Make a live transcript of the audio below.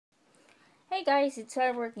Hey guys, it's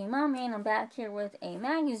Hardworking Mommy, and I'm back here with a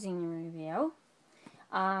magazine review.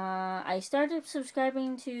 I started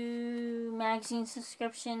subscribing to magazine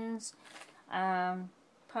subscriptions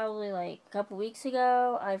probably like a couple weeks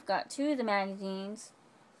ago. I've got two of the magazines.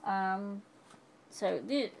 So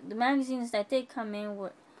the magazines that did come in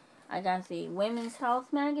were, I got the Women's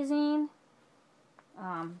Health magazine.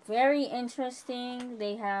 Very interesting.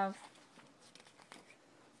 They have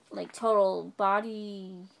like total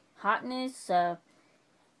body hotness, how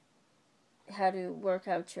to work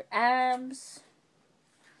out your abs.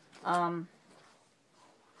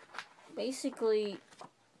 Basically,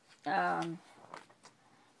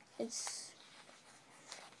 it's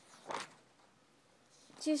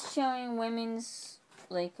just showing women's,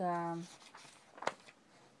 like,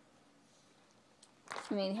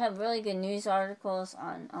 they have really good news articles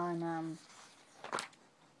on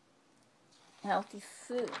healthy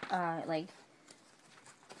food, like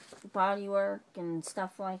body work and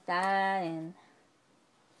stuff like that, and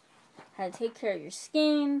how to take care of your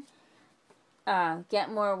skin,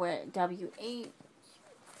 get more with W8,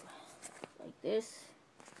 like this,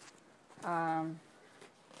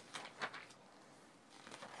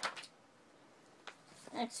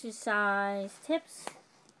 exercise tips,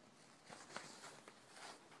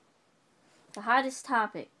 the hottest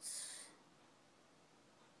topics,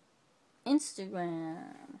 Instagram,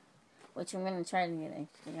 which I'm going to try to get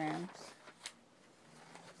Instagrams.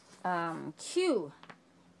 Q,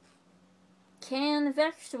 canned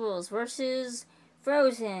vegetables versus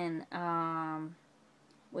frozen,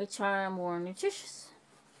 which are more nutritious.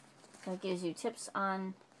 So it gives you tips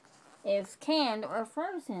on if canned or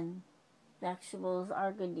frozen vegetables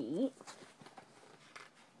are good to eat.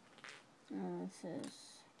 It says,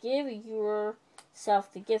 give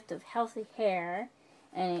yourself the gift of healthy hair,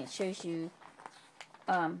 and it shows you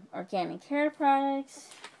organic hair products.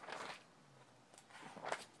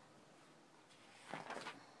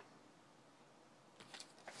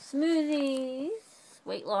 Smoothies,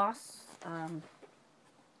 weight loss.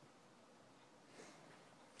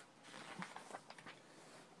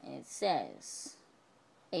 It says,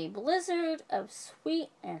 a blizzard of sweet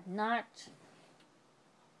and not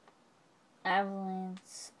avalanche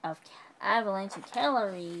of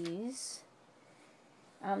calories.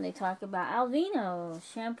 They talk about Alvino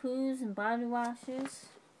shampoos and body washes.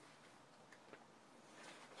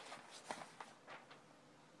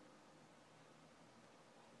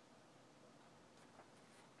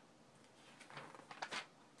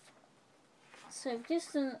 So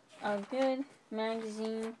just a good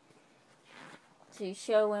magazine to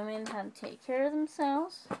show women how to take care of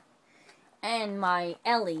themselves. And my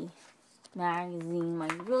Elle magazine, my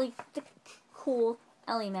really thick, cool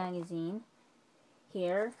Elle magazine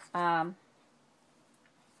here,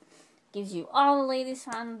 gives you all the latest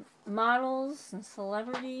on models and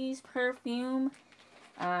celebrities, perfume.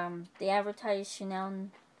 They advertise Chanel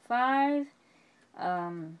 5.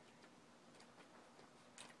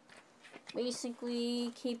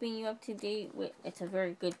 Basically keeping you up to date with, it's a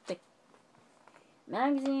very good thick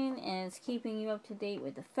magazine, and it's keeping you up to date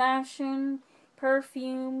with the fashion,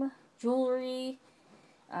 perfume, jewelry,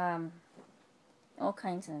 all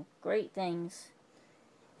kinds of great things.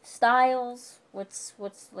 Styles, what's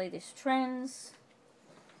the latest trends.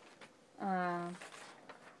 I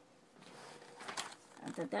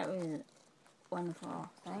thought that was a wonderful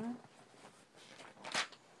thing.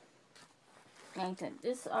 I thought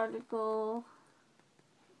this article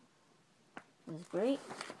was great.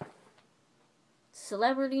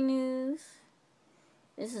 Celebrity news.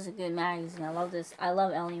 This is a good magazine. I love this. I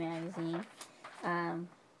love Elle magazine. And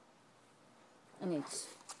it's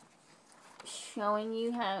showing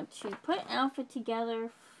you how to put an outfit together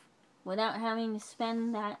without having to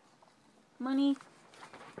spend that money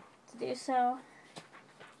to do so.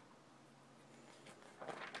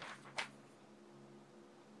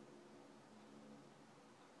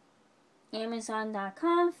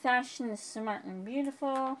 Amazon.com, fashion is smart and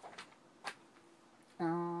beautiful.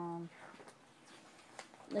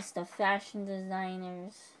 List of fashion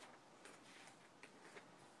designers.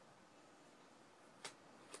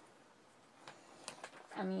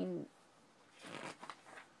 I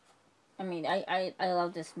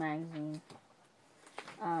love this magazine.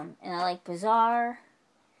 And I like Bazaar.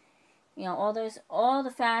 You know, all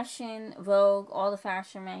the fashion, Vogue, all the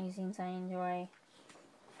fashion magazines I enjoy.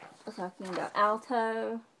 We're talking about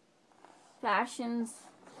Alto, Fashions.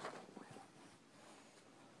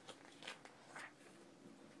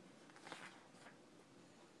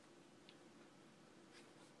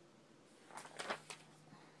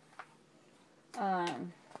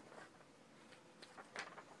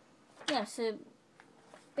 Yeah, so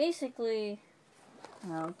basically you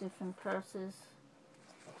know, different purses.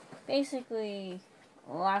 Basically,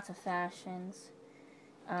 lots of fashions.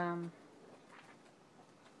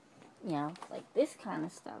 You know, like this kind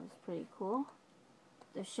of stuff is pretty cool.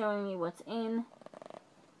 They're showing you what's in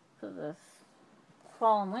for this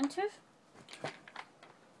fall and winter.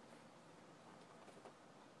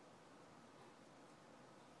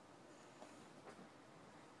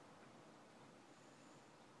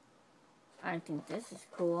 I think this is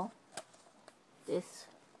cool. This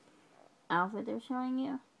outfit they're showing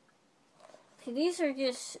you. See, these are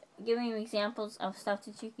just giving you examples of stuff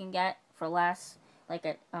that you can get for less, like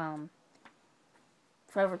at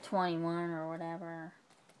Forever 21 or whatever.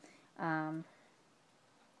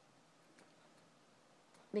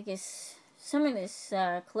 Because some of this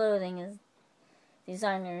clothing is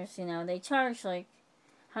designers, you know, they charge like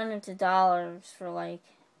hundreds of dollars for like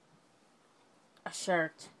a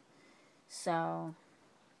shirt. So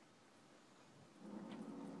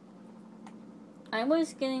I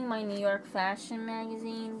was getting my New York fashion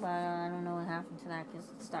magazine, but I don't know what happened to that because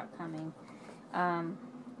it stopped coming.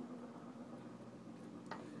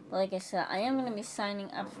 But like I said, I am going to be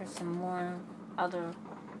signing up for some more other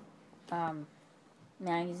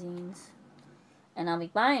magazines. And I'll be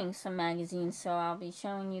buying some magazines, so I'll be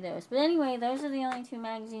showing you those. But anyway, those are the only 2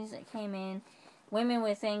 magazines that came in. Women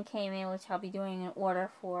Within came in, which I'll be doing an order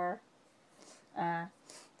for,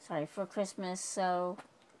 for Christmas. So,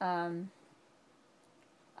 I'll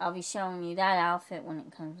be showing you that outfit when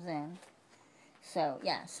it comes in. So,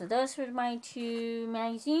 yeah. So, those were my 2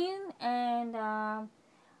 magazines. And,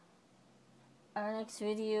 our next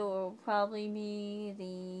video will probably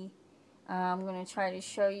be I'm going to try to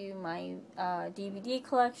show you my DVD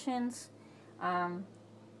collections. I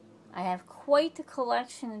have quite the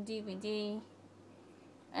collection of DVD.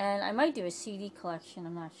 And I might do a CD collection,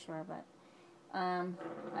 I'm not sure. But I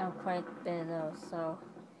have quite a bit of those. So,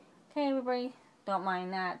 okay, everybody. Don't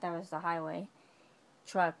mind that. That was the highway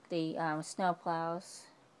truck, the snow plows.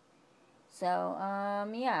 So,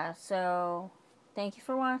 yeah. So, thank you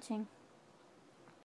for watching.